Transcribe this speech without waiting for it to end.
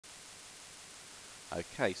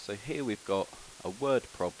Okay, so here we've got a word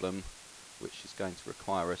problem which is going to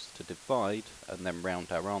require us to divide and then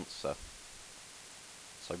round our answer.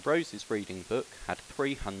 So Rosie's reading book had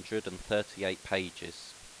 338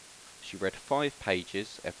 pages. She read 5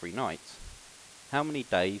 pages every night. How many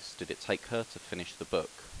days did it take her to finish the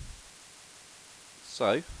book?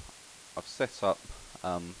 So I've set up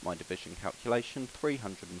my division calculation.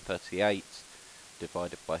 338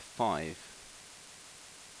 divided by 5.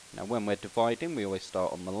 Now when we're dividing, we always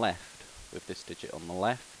start on the left with this digit on the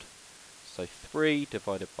left. So 3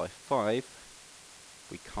 divided by 5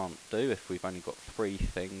 we can't do. If we've only got 3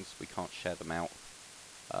 things, we can't share them out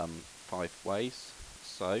 5 ways.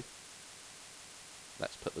 So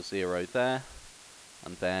let's put the 0 there,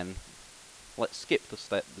 and then let's skip the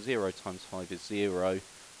step. 0 times 5 is 0,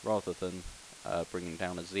 rather than bringing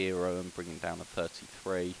down a 0 and bringing down a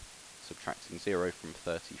 33, subtracting 0 from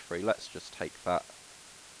 33. Let's just take that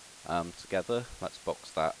together. Let's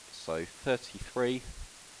box that. So 33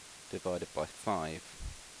 divided by 5.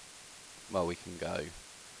 Well, we can go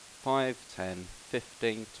 5, 10,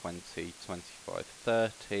 15, 20, 25,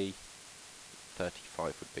 30.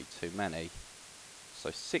 35 would be too many.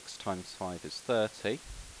 So 6 times 5 is 30.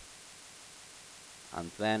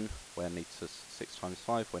 And then we need to 6 times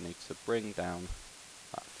 5, we need to bring down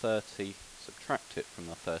that 30, subtract it from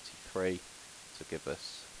the 33 to give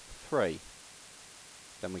us 3.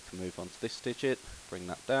 Then we can move on to this digit, bring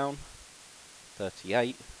that down.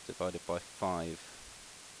 38 divided by 5.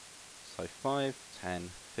 So 5,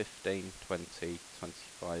 10, 15, 20,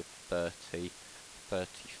 25, 30,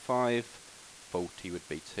 35, 40 would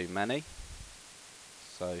be too many.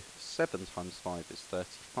 So 7 times 5 is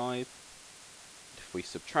 35. If we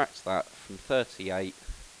subtract that from 38,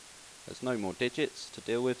 there's no more digits to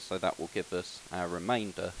deal with, so that will give us our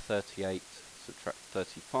remainder. 38 subtract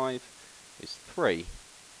 35 is 3.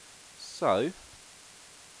 So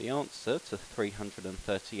the answer to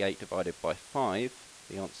 338 divided by 5,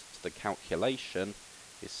 the answer to the calculation,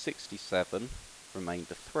 is 67,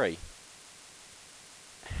 remainder 3.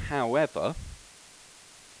 However,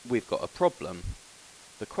 we've got a problem.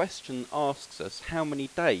 The question asks us how many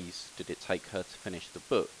days did it take her to finish the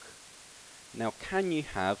book. Now, can you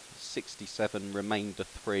have 67 remainder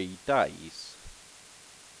 3 days?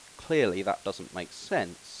 Clearly that doesn't make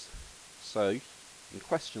sense. So in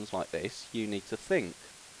questions like this, you need to think,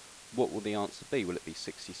 what will the answer be? Will it be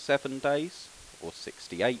 67 days or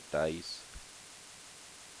 68 days?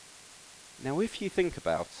 Now if you think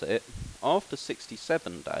about it, after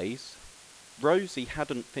 67 days, Rosie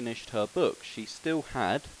hadn't finished her book. She still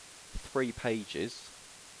had 3 pages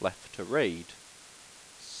left to read.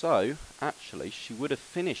 So actually she would have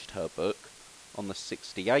finished her book on the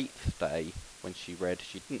 68th day when she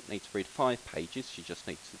didn't need to read 5 pages, she just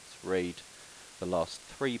needed to read the last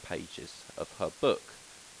 3 pages of her book.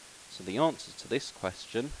 So the answer to this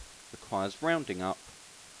question requires rounding up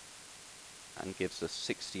and gives us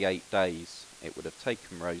 68 days it would have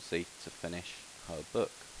taken Rosie to finish her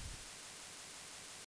book.